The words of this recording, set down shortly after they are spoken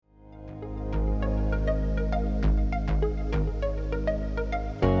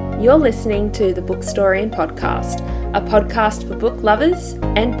You're listening to the Bookstorian Podcast, a podcast for book lovers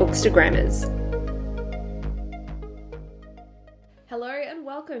and bookstagrammers. Hello and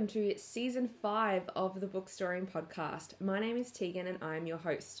welcome to Season 5 of the Bookstorian Podcast. My name is Tegan and I am your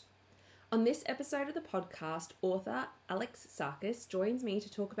host. On this episode of the podcast, author Alex Sarkis joins me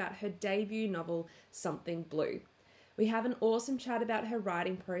to talk about her debut novel, Something Blue. We have an awesome chat about her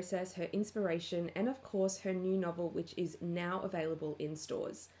writing process, her inspiration, and of course her new novel, which is now available in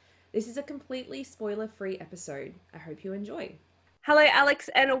stores. This is a completely spoiler-free episode. I hope you enjoy. Hello, Alex,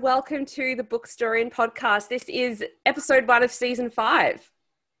 and welcome to the Bookstorian Podcast. This is episode 1 of Season 5.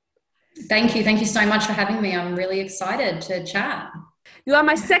 Thank you. Thank you so much for having me. I'm really excited to chat. You are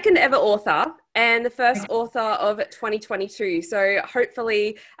my second ever author and the first author of 2022. So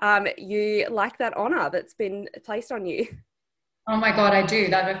hopefully you like that honour that's been placed on you. Oh my God, I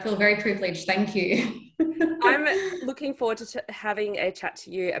do. I feel very privileged. Thank you. I'm looking forward to having a chat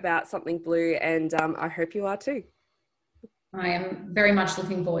to you about Something Blue, and I hope you are too. I am very much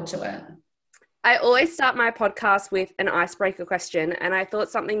looking forward to it. I always start my podcast with an icebreaker question, and I thought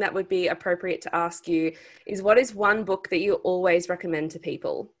something that would be appropriate to ask you is, what is one book that you always recommend to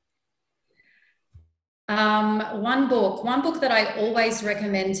people? One book that I always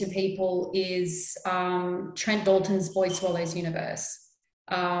recommend to people is Trent Dalton's Boy Swallows Universe.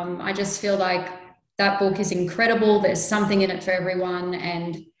 I just feel like that book is incredible. There's something in it for everyone,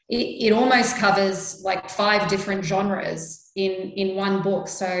 and it almost covers like 5 different genres in one book.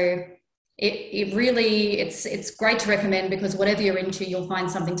 So it really, it's great to recommend, because whatever you're into, you'll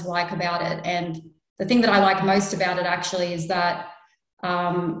find something to like about it. And the thing that I like most about it actually is that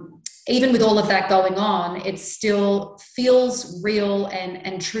even with all of that going on, it still feels real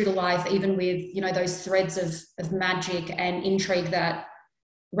and true to life, even with, you know, those threads of magic and intrigue that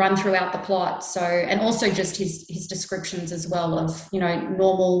run throughout the plot. So, and also just his descriptions as well of, you know,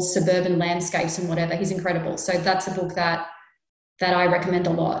 normal suburban landscapes and whatever. He's incredible. So that's a book that I recommend a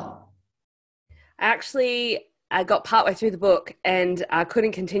lot. I got partway through the book and I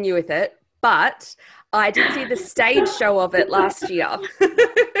couldn't continue with it, but I did see the stage show of it last year.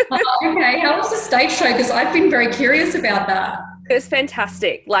 Okay, how was the stage show? Because I've been very curious about that. It was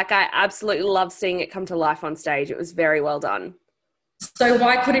fantastic. Like, I absolutely loved seeing it come to life on stage. It was very well done. So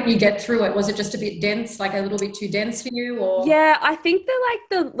why couldn't you get through it? Was it just a bit dense, like a little bit too dense for you? Or yeah, I think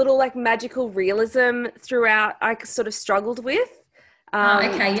the little like magical realism throughout I sort of struggled with.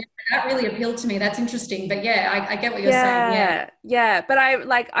 Okay, yeah, that really appealed to me. That's interesting. But yeah, I get what you're saying. Yeah. But I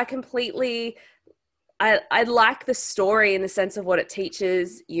like the story in the sense of what it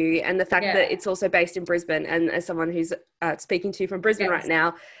teaches you, and the fact that it's also based in Brisbane. And as someone who's speaking to you from Brisbane right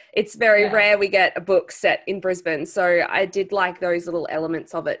now, it's very rare we get a book set in Brisbane. So I did like those little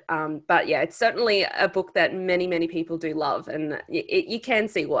elements of it. But yeah, it's certainly a book that many, many people do love, and you can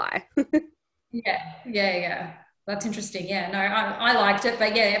see why. Yeah. That's interesting. Yeah, no, I liked it,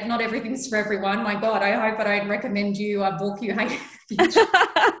 but yeah, not everything's for everyone. My God, I hope I don't recommend you a book you hate in the future.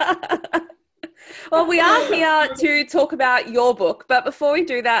 Well, we are here to talk about your book, but before we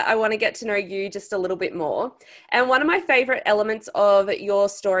do that, I want to get to know you just a little bit more. And one of my favorite elements of your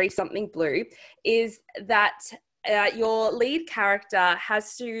story, Something Blue, is that your lead character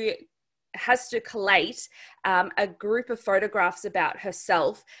has to collate a group of photographs about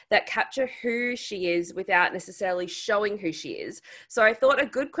herself that capture who she is without necessarily showing who she is. So I thought a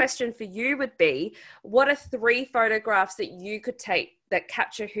good question for you would be, what are 3 photographs that you could take that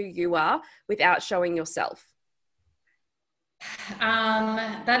capture who you are without showing yourself?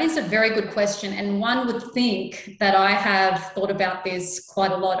 That is a very good question. And one would think that I have thought about this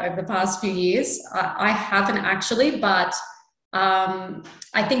quite a lot over the past few years. I haven't actually, but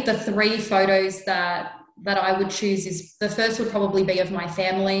I think the 3 photos that I would choose is, the first would probably be of my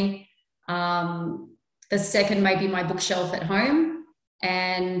family. The second may be my bookshelf at home.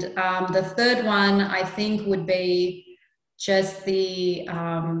 And the third one, I think, would be just the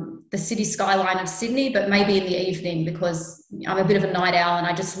city skyline of Sydney, but maybe in the evening, because I'm a bit of a night owl and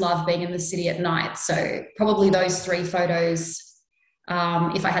I just love being in the city at night. So probably those 3 photos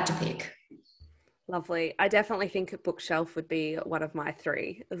if I had to pick. Lovely. I definitely think a bookshelf would be one of my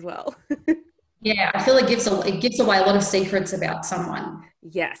 3 as well. Yeah, I feel it gives away a lot of secrets about someone.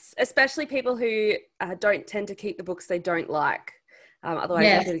 Yes, especially people who don't tend to keep the books they don't like. Otherwise,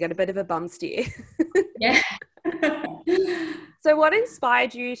 you're going to get a bit of a bum steer. Yeah. So what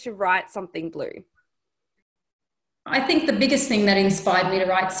inspired you to write Something Blue? I think the biggest thing that inspired me to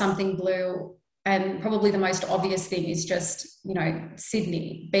write Something Blue, and probably the most obvious thing, is just, you know,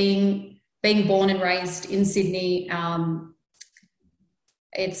 Sydney. Being born and raised in Sydney,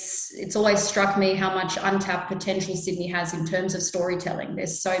 it's always struck me how much untapped potential Sydney has in terms of storytelling.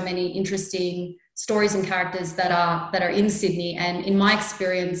 There's so many interesting stories and characters that are in Sydney, and in my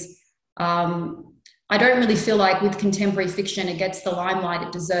experience, I don't really feel like with contemporary fiction it gets the limelight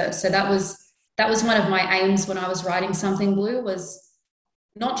it deserves. So that was one of my aims when I was writing Something Blue, was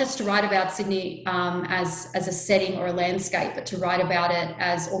not just to write about Sydney as a setting or a landscape, but to write about it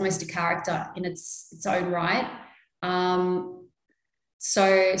as almost a character in its own right.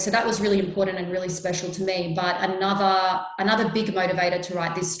 So that was really important and really special to me. But another big motivator to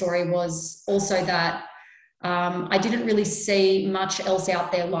write this story was also that I didn't really see much else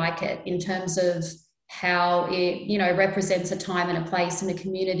out there like it in terms of how it, represents a time and a place and a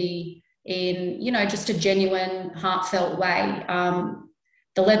community in, just a genuine, heartfelt way.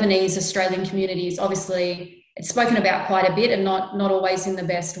 The Lebanese Australian community is obviously, it's spoken about quite a bit and not always in the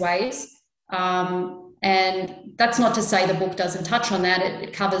best ways. And that's not to say the book doesn't touch on that.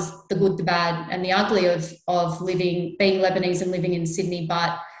 It covers the good, the bad, and the ugly of being Lebanese and living in Sydney,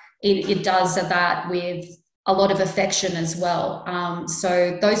 but it does that with a lot of affection as well.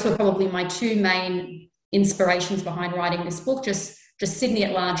 So those were probably my two main inspirations behind writing this book, just Sydney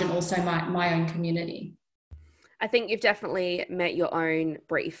at large and also my own community. I think you've definitely met your own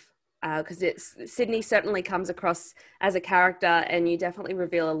brief, because Sydney certainly comes across as a character, and you definitely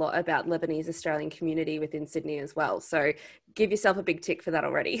reveal a lot about Lebanese Australian community within Sydney as well. So give yourself a big tick for that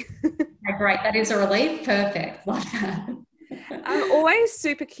already. Great. That is a relief. Perfect. Love that. I'm always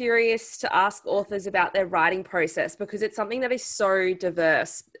super curious to ask authors about their writing process, because it's something that is so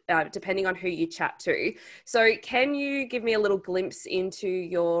diverse, depending on who you chat to. So can you give me a little glimpse into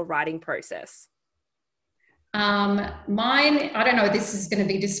your writing process? Mine, I don't know if this is going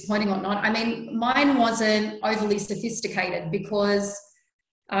to be disappointing or not. I mean, mine wasn't overly sophisticated because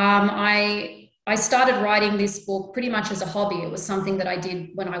I started writing this book pretty much as a hobby. It was something that I did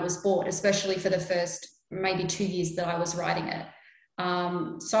when I was bored, especially for the first maybe 2 years that I was writing it.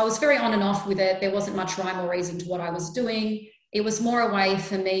 So I was very on and off with it. There wasn't much rhyme or reason to what I was doing. It was more a way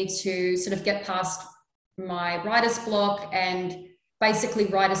for me to sort of get past my writer's block and basically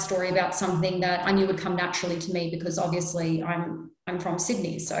write a story about something that I knew would come naturally to me, because obviously I'm from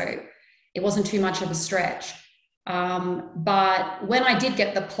Sydney, so it wasn't too much of a stretch. But when I did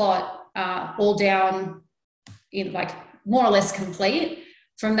get the plot all down in like more or less complete,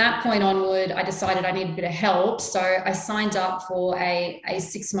 from that point onward, I decided I needed a bit of help. So I signed up for a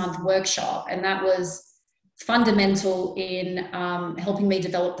 6-month workshop, and that was fundamental in helping me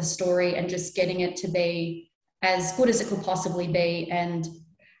develop the story and just getting it to be as good as it could possibly be. And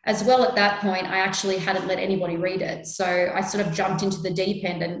as well, at that point, I actually hadn't let anybody read it. So I sort of jumped into the deep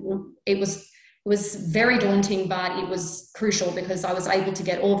end, and it was very daunting, but it was crucial because I was able to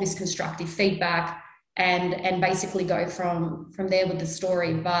get all this constructive feedback and basically go from there with the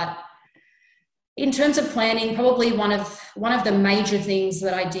story. But in terms of planning, probably one of the major things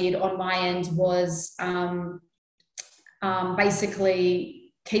that I did on my end was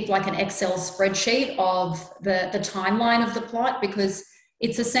basically keep like an Excel spreadsheet of the timeline of the plot, because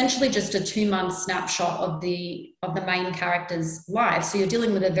it's essentially just a 2-month snapshot of the main character's life. So you're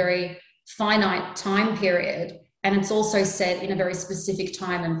dealing with a very finite time period, and it's also set in a very specific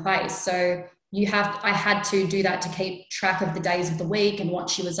time and place. So I had to do that to keep track of the days of the week and what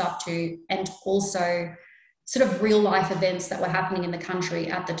she was up to, and also sort of real life events that were happening in the country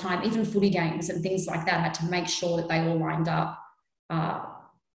at the time, even footy games and things like that. I had to make sure that they all lined up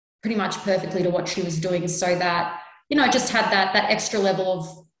pretty much perfectly to what she was doing, so that, just had that extra level of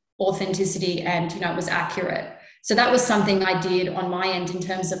authenticity and, it was accurate. So that was something I did on my end in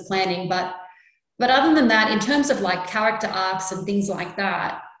terms of planning. But other than that, in terms of like character arcs and things like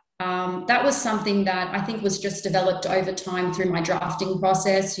that, that was something that I think was just developed over time through my drafting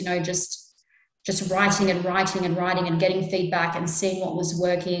process, just writing and getting feedback and seeing what was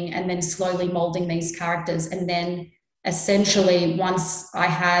working, and then slowly molding these characters. And then essentially, once I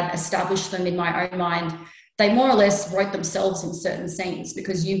had established them in my own mind, they more or less wrote themselves in certain scenes,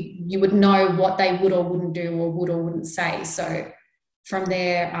 because you would know what they would or wouldn't do or would or wouldn't say. So from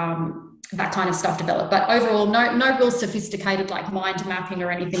there, that kind of stuff developed. But overall, no real sophisticated like mind mapping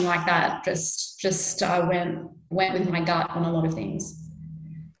or anything like that. Just went with my gut on a lot of things.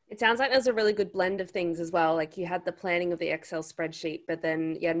 It sounds like there's a really good blend of things as well. Like you had the planning of the Excel spreadsheet, but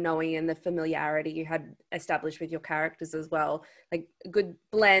then knowing and the familiarity you had established with your characters as well. Like good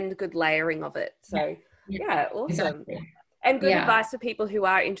blend, good layering of it. So yeah, awesome. Exactly. And good advice for people who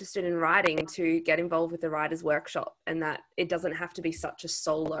are interested in writing to get involved with the writer's workshop, and that it doesn't have to be such a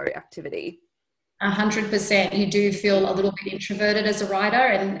solo activity. 100%. You do feel a little bit introverted as a writer,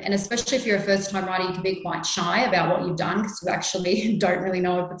 and especially if you're a first-time writer, you can be quite shy about what you've done because you actually don't really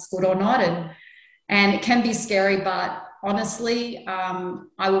know if it's good or not, and it can be scary. But honestly,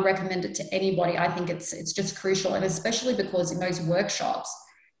 I will recommend it to anybody. I think it's just crucial, and especially because in those workshops,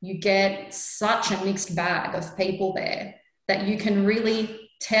 you get such a mixed bag of people there that you can really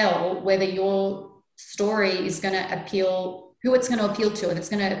tell whether your story is going to appeal, who it's going to appeal to, if it's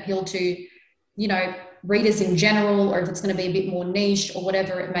going to appeal to, readers in general, or if it's going to be a bit more niche or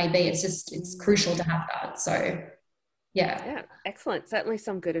whatever it may be. It's crucial to have that. So, yeah. Yeah, excellent. Certainly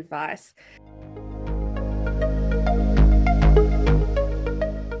some good advice.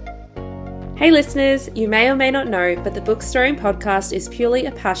 Hey listeners, you may or may not know, but the Book Story Podcast is purely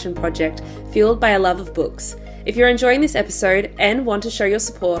a passion project fueled by a love of books. If you're enjoying this episode and want to show your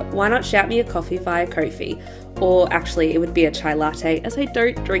support, why not shout me a coffee via Ko-fi? Or actually, it would be a chai latte, as I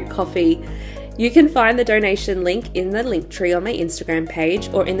don't drink coffee. You can find the donation link in the link tree on my Instagram page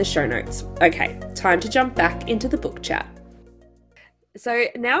or in the show notes. Okay, time to jump back into the book chat. So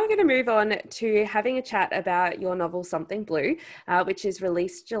now we're going to move on to having a chat about your novel Something Blue, which is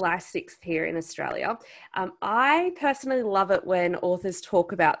released July 6th here in Australia. I personally love it when authors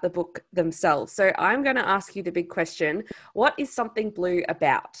talk about the book themselves. So I'm going to ask you the big question. What is Something Blue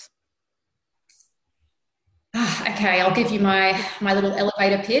about? Okay, I'll give you my little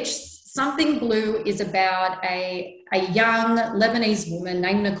elevator pitch. Something Blue is about a young Lebanese woman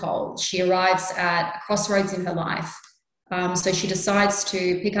named Nicole. She arrives at a crossroads in her life. So she decides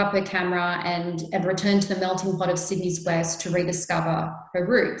to pick up her camera and return to the melting pot of Sydney's West to rediscover her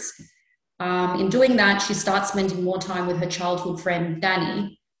roots. In doing that, she starts spending more time with her childhood friend,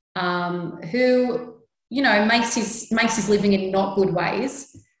 Danny, who, makes his living in not good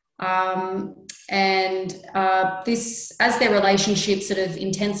ways. This, as their relationship sort of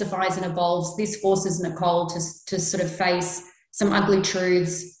intensifies and evolves, this forces Nicole to sort of face some ugly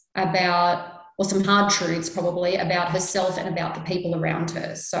truths or some hard truths probably about herself and about the people around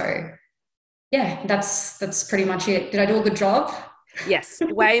her. So yeah, that's pretty much it. Did I do a good job? Yes,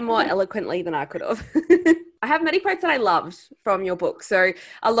 way more eloquently than I could have. I have many quotes that I loved from your book. So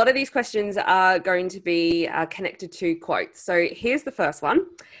a lot of these questions are going to be connected to quotes. So here's the first one.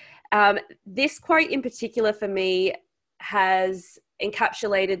 This quote in particular for me has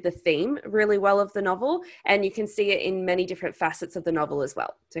encapsulated the theme really well of the novel, and you can see it in many different facets of the novel as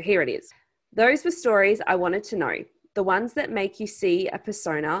well. So here it is. Those were stories I wanted to know, the ones that make you see a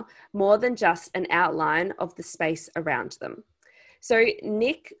persona more than just an outline of the space around them. So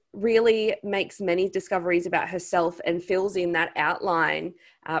Nick really makes many discoveries about herself and fills in that outline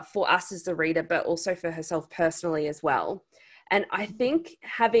for us as the reader, but also for herself personally as well. And I think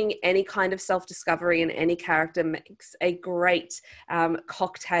having any kind of self-discovery in any character makes a great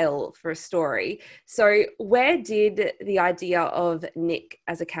cocktail for a story. So where did the idea of Nick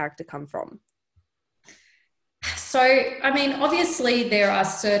as a character come from? So, I mean, obviously there are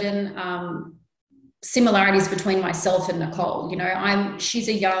certain similarities between myself and Nicole. She's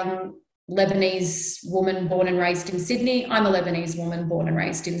a young Lebanese woman born and raised in Sydney. I'm a Lebanese woman born and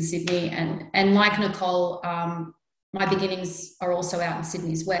raised in Sydney. And like Nicole, my beginnings are also out in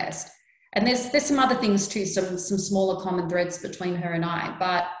Sydney's West. And there's some other things too, some smaller common threads between her and I.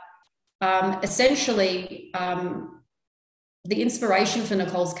 But essentially, the inspiration for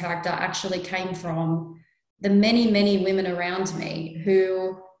Nicole's character actually came from the many, many women around me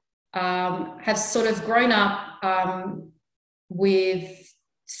who have sort of grown up with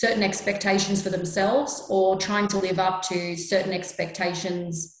certain expectations for themselves or trying to live up to certain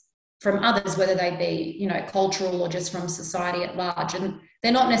expectations from others, whether they be, cultural or just from society at large. And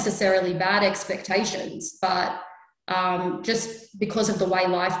they're not necessarily bad expectations, but just because of the way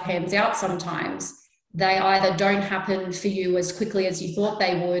life pans out sometimes, they either don't happen for you as quickly as you thought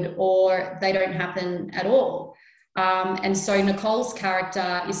they would, or they don't happen at all. And so Nicole's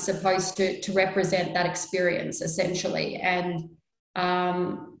character is supposed to represent that experience essentially. And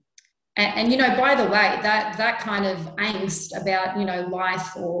by the way, that kind of angst about,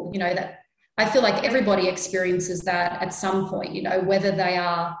 life, or, that I feel like everybody experiences that at some point, whether they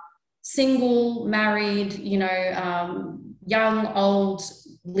are single, married, young, old,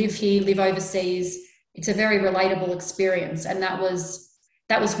 live here, live overseas. It's a very relatable experience. And that was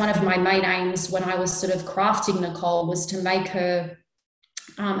one of my main aims when I was sort of crafting Nicole, was to make her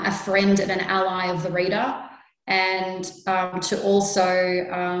a friend and an ally of the reader, and to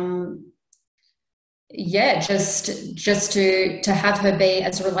also, just to have her be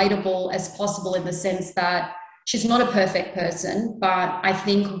as relatable as possible, in the sense that she's not a perfect person, but I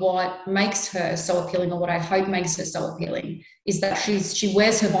think what makes her so appealing, or what I hope makes her so appealing, is that she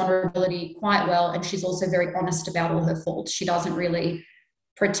wears her vulnerability quite well, and she's also very honest about all her faults. She doesn't really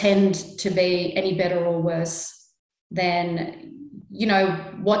pretend to be any better or worse than, you know,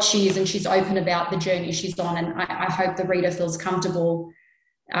 what she is, and she's open about the journey she's on. And I hope the reader feels comfortable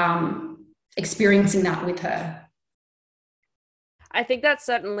experiencing that with her. I think that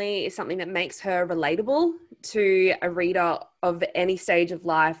certainly is something that makes her relatable to a reader of any stage of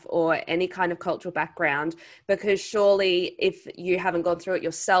life or any kind of cultural background, because surely if you haven't gone through it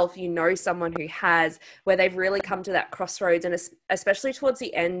yourself, you know someone who has, where they've really come to that crossroads, and especially towards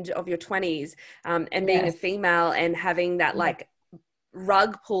the end of your 20s, and being a female and having that like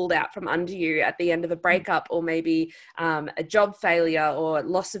rug pulled out from under you at the end of a breakup, or maybe a job failure or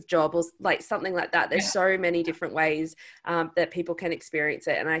loss of job, or like something like that. There's so many different ways that people can experience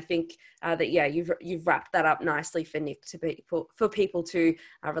it, and I think that you've wrapped that up nicely for Nick, for people to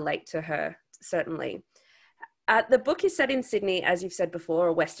relate to her, certainly. The book is set in Sydney, as you've said before,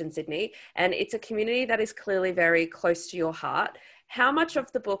 or Western Sydney, and it's a community that is clearly very close to your heart. How much of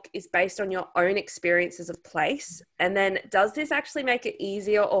the book is based on your own experiences of place? And then does this actually make it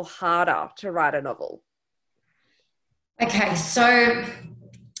easier or harder to write a novel? Okay, so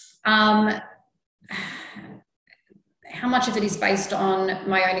how much of it is based on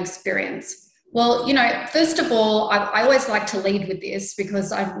my own experience? Well, you know, first of all, I always like to lead with this,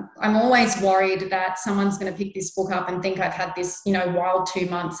 because I'm always worried that someone's going to pick this book up and think I've had this, you know, wild 2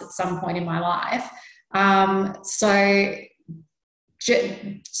 months at some point in my life. So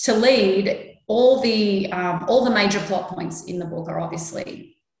to lead, all the major plot points in the book are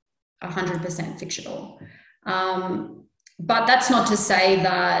obviously 100% fictional. But that's not to say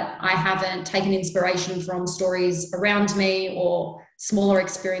that I haven't taken inspiration from stories around me or smaller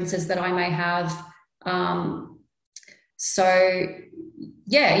experiences that I may have. So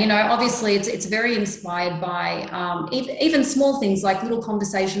yeah, you know, obviously it's very inspired by even small things like little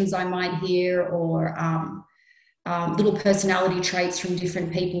conversations I might hear, or little personality traits from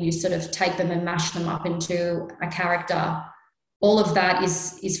different people. You sort of take them and mash them up into a character. All of that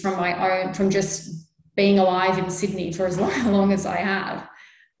is from my own, from just being alive in Sydney for as long as I have.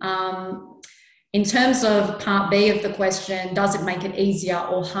 In terms of part B of the question, does it make it easier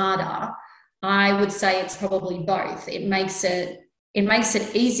or harder? I would say it's probably both. It makes it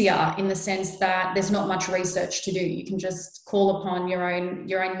easier in the sense that there's not much research to do. You can just call upon your own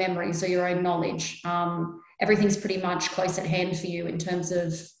memories or your own knowledge. Everything's pretty much close at hand for you in terms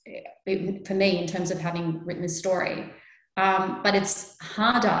of, for me, in terms of having written a story. But it's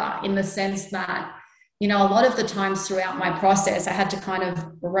harder in the sense that, you know, a lot of the times throughout my process, I had to kind of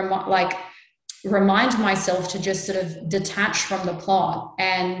remind myself to just sort of detach from the plot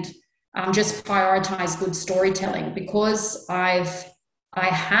and just prioritize good storytelling, because I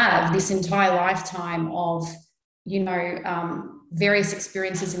have this entire lifetime of, you know, various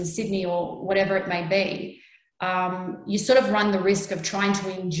experiences in Sydney or whatever it may be. You sort of run the risk of trying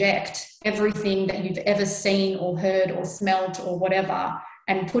to inject everything that you've ever seen or heard or smelt or whatever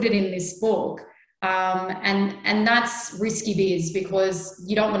and put it in this book. And that's risky biz, because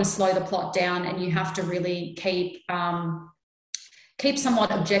you don't want to slow the plot down, and you have to really keep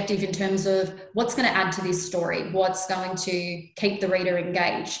somewhat objective in terms of what's going to add to this story, what's going to keep the reader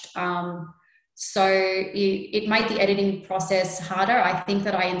engaged. So it made the editing process harder. I think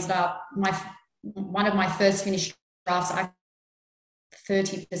that I ended up, one of my first finished drafts,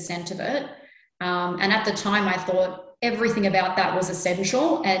 30% of it. And at the time I thought everything about that was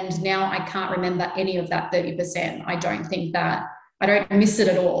essential. And now I can't remember any of that 30%. I don't miss it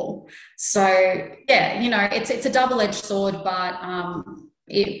at all. So yeah, you know, it's a double-edged sword, but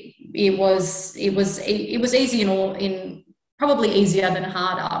it was easy in probably easier than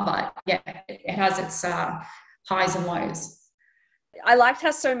harder, but yeah, it has its highs and lows. I liked how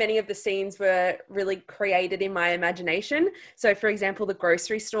so many of the scenes were really created in my imagination. So, for example, the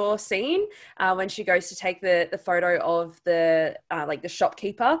grocery store scene, when she goes to take the photo of the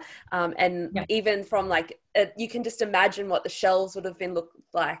shopkeeper, even from you can just imagine what the shelves would have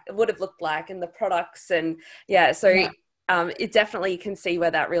looked like, and the products, and it definitely, you can see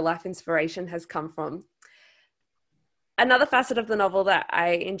where that real life inspiration has come from. Another facet of the novel that I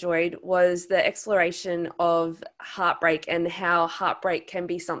enjoyed was the exploration of heartbreak, and how heartbreak can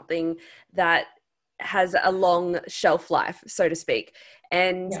be something that has a long shelf life, so to speak.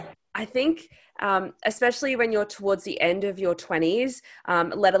 And I think, especially when you're towards the end of your 20s,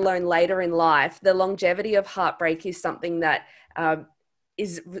 let alone later in life, the longevity of heartbreak is something that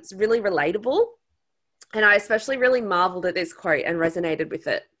is really relatable. And I especially really marveled at this quote and resonated with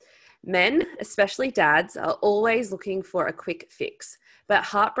it. Men, especially dads, are always looking for a quick fix. But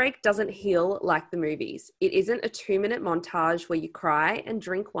heartbreak doesn't heal like the movies. It isn't a 2-minute montage where you cry and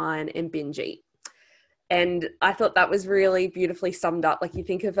drink wine and binge eat. And I thought that was really beautifully summed up. Like, you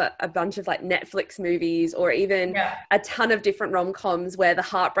think of a bunch of like Netflix movies or even a ton of different rom-coms where the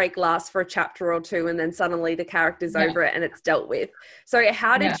heartbreak lasts for a chapter or two and then suddenly the character's over it and it's dealt with. So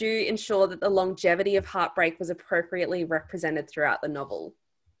how did you ensure that the longevity of heartbreak was appropriately represented throughout the novel?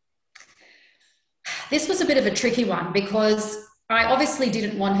 This was a bit of a tricky one because I obviously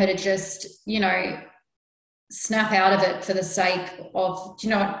didn't want her to just, snap out of it for the sake of,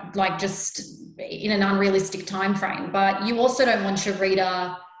 like just in an unrealistic time frame. But you also don't want your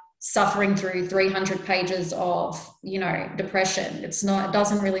reader suffering through 300 pages of, depression. It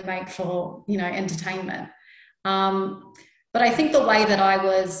doesn't really make for, entertainment. But I think the way that I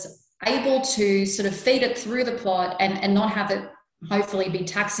was able to sort of feed it through the plot and not have it hopefully be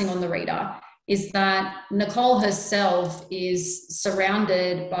taxing on the reader is that Nicole herself is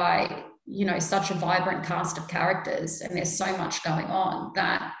surrounded by, such a vibrant cast of characters, and there's so much going on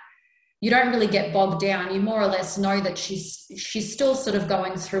that you don't really get bogged down. You more or less know that she's still sort of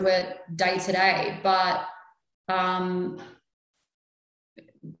going through it day to day, but the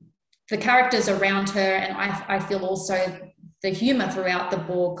characters around her, and I feel also the humor throughout the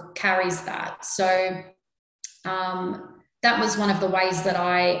book carries that. So that was one of the ways that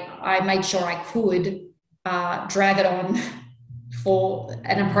I made sure I could drag it on for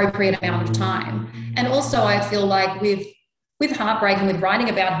an appropriate amount of time. And also I feel like with heartbreak and with writing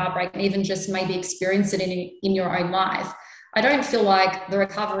about heartbreak and even just maybe experience it in your own life, I don't feel like the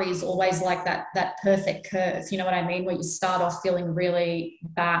recovery is always like that perfect curve, you know what I mean, where you start off feeling really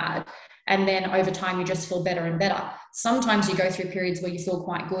bad and then over time you just feel better and better. Sometimes you go through periods where you feel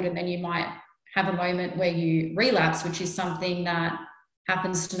quite good and then you might have a moment where you relapse, which is something that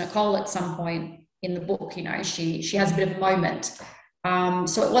happens to Nicole at some point in the book. She has a bit of a moment.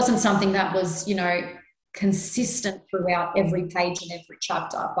 So it wasn't something that was, consistent throughout every page and every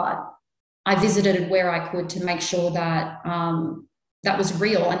chapter, but I visited it where I could to make sure that that was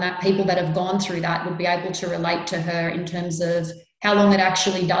real and that people that have gone through that would be able to relate to her in terms of how long it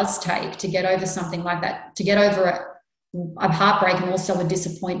actually does take to get over something like that, to get over a heartbreak and also a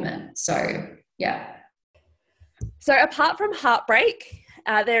disappointment. So, yeah. So apart from heartbreak,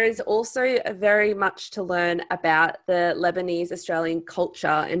 there is also very much to learn about the Lebanese Australian culture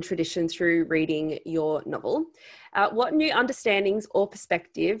and tradition through reading your novel. What new understandings or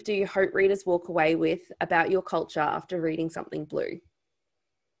perspective do you hope readers walk away with about your culture after reading Something Blue?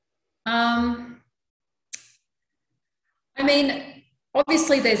 I mean,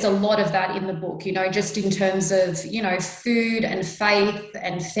 obviously there's a lot of that in the book, just in terms of, food and faith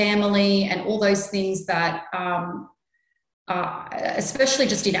and family and all those things that especially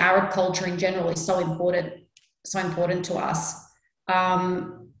just in Arab culture in general, is so important to us.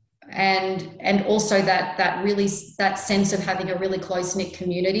 And also that sense of having a really close-knit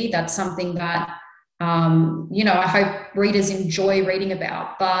community. That's something that, I hope readers enjoy reading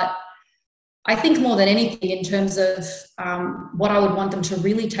about. But I think more than anything, in terms of what I would want them to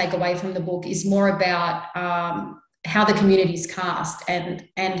really take away from the book is more about how the community is cast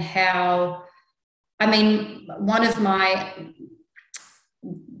and how, I mean, one of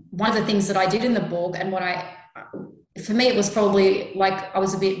the things that I did in the book, and for me, it was probably like I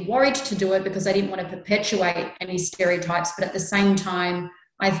was a bit worried to do it because I didn't want to perpetuate any stereotypes, but at the same time,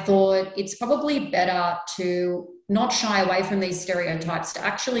 I thought it's probably better to not shy away from these stereotypes, to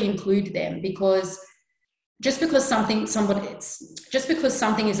actually include them, because just because something is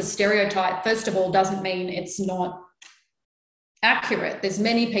a stereotype, first of all, doesn't mean it's not accurate. There's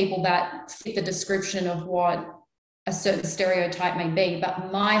many people that fit the description of what a certain stereotype may be,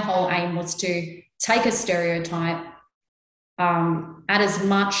 but my whole aim was to take a stereotype, add as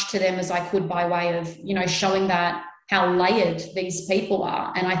much to them as I could by way of, showing that how layered these people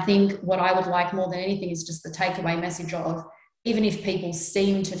are. And I think what I would like more than anything is just the takeaway message of, even if people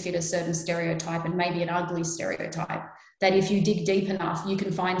seem to fit a certain stereotype, and maybe an ugly stereotype, that if you dig deep enough, you can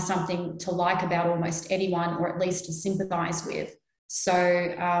find something to like about almost anyone, or at least to sympathize with. So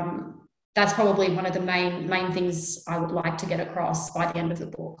that's probably one of the main things I would like to get across by the end of the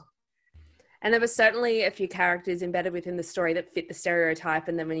book. And there was certainly a few characters embedded within the story that fit the stereotype.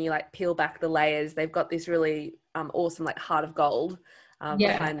 And then when you peel back the layers, they've got this really awesome heart of gold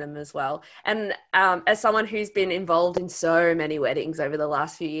behind them as well. And as someone who's been involved in so many weddings over the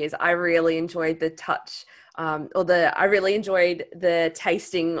last few years, I really enjoyed the touch I really enjoyed the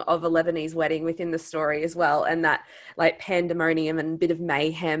tasting of a Lebanese wedding within the story as well. And that pandemonium and bit of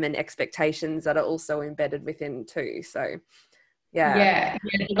mayhem and expectations that are also embedded within too. So Yeah. Yeah.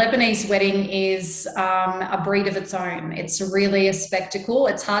 The Lebanese wedding is a breed of its own. It's really a spectacle.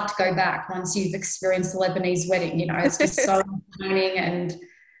 It's hard to go back once you've experienced the Lebanese wedding. You know, it's just so entertaining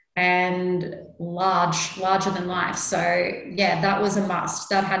and larger than life. So yeah, that was a must.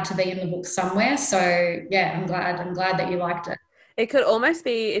 That had to be in the book somewhere. So yeah, I'm glad that you liked it. It could almost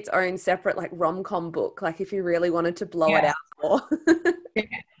be its own separate like rom-com book, like if you really wanted to blow it Yes. out more.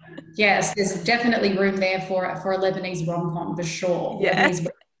 Yes, there's definitely room there for a Lebanese rom-com for sure. Yeah. Lebanese,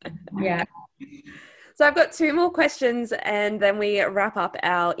 yeah. So I've got two more questions and then we wrap up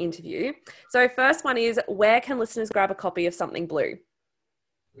our interview. So first one is, where can listeners grab a copy of Something Blue?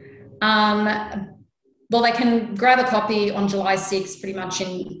 Well, they can grab a copy on July 6th, pretty much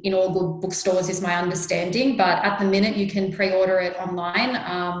in all good bookstores is my understanding. But at the minute, you can pre-order it online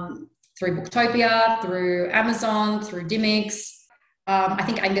through Booktopia, through Amazon, through Dimmix. I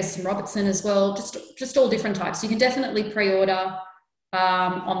think Angus and Robertson as well, just all different types. You can definitely pre-order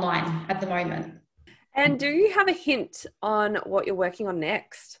online at the moment. And do you have a hint on what you're working on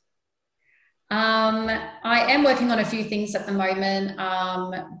next? I am working on a few things at the moment.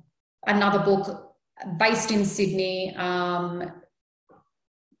 Another book based in Sydney,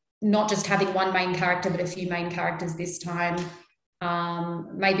 not just having one main character, but a few main characters this time.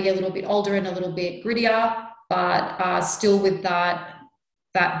 Maybe a little bit older and a little bit grittier, but still with that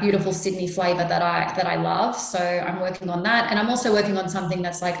beautiful Sydney flavour that I love. So I'm working on that. And I'm also working on something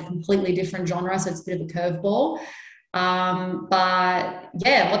that's like a completely different genre. So it's a bit of a curveball. But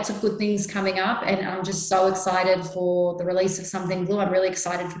yeah, lots of good things coming up. And I'm just so excited for the release of Something Blue. I'm really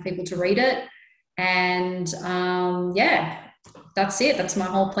excited for people to read it. And yeah, that's it. That's my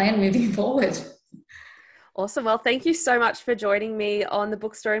whole plan moving forward. Awesome. Well, thank you so much for joining me on the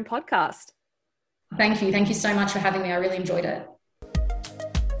Bookstoring podcast. Thank you. Thank you so much for having me. I really enjoyed it.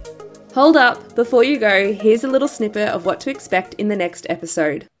 Hold up. Before you go, here's a little snippet of what to expect in the next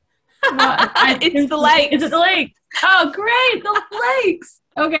episode. It's the lakes. Is it the lakes? Oh, great. The lakes.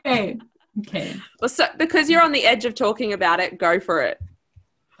 Okay. Well, so because you're on the edge of talking about it, go for it.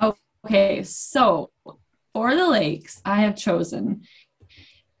 Okay, so for the lakes, I have chosen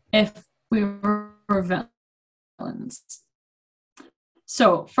If We Were Villains.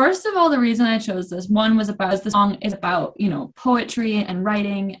 So first of all, the reason I chose this one was about the song is about, poetry and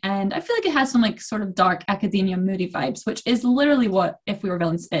writing. And I feel like it has some like sort of dark academia moody vibes, which is literally what If We Were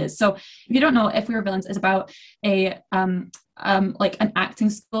Villains is. So if you don't know, If We Were Villains is about a like an acting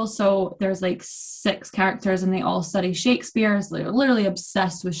school. So there's like 6 characters and they all study Shakespeare. So they're literally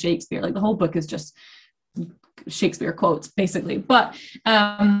obsessed with Shakespeare. Like the whole book is just Shakespeare quotes basically. But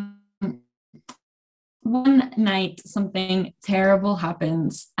one night something terrible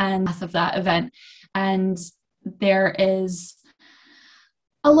happens and of that event, and there is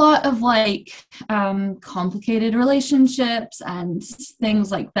a lot of like complicated relationships and things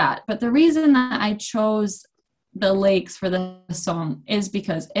like that. But the reason that I chose the lakes for the song is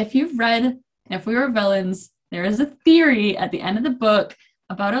because if you've read If We Were Villains, there is a theory at the end of the book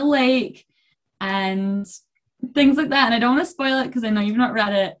about a lake and things like that. And I don't want to spoil it because I know you've not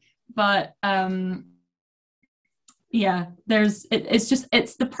read it, but yeah, it's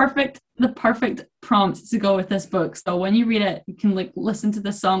the perfect prompt to go with this book. So when you read it, you can like listen to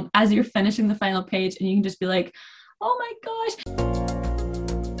the song as you're finishing the final page and you can just be like, oh my gosh.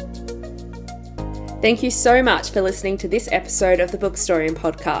 Thank you so much for listening to this episode of the Bookstoring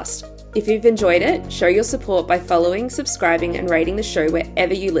podcast. If you've enjoyed it, show your support by following, subscribing, and rating the show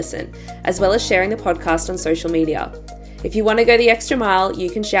wherever you listen, as well as sharing the podcast on social media. If you want to go the extra mile,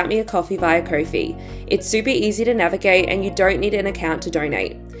 you can shout me a coffee via Ko-fi. It's super easy to navigate and you don't need an account to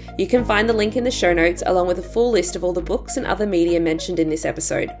donate. You can find the link in the show notes along with a full list of all the books and other media mentioned in this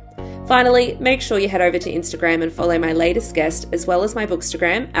episode. Finally, make sure you head over to Instagram and follow my latest guest, as well as my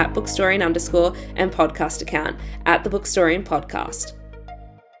Bookstagram @Bookstoring_ and podcast account @The Bookstoring Podcast.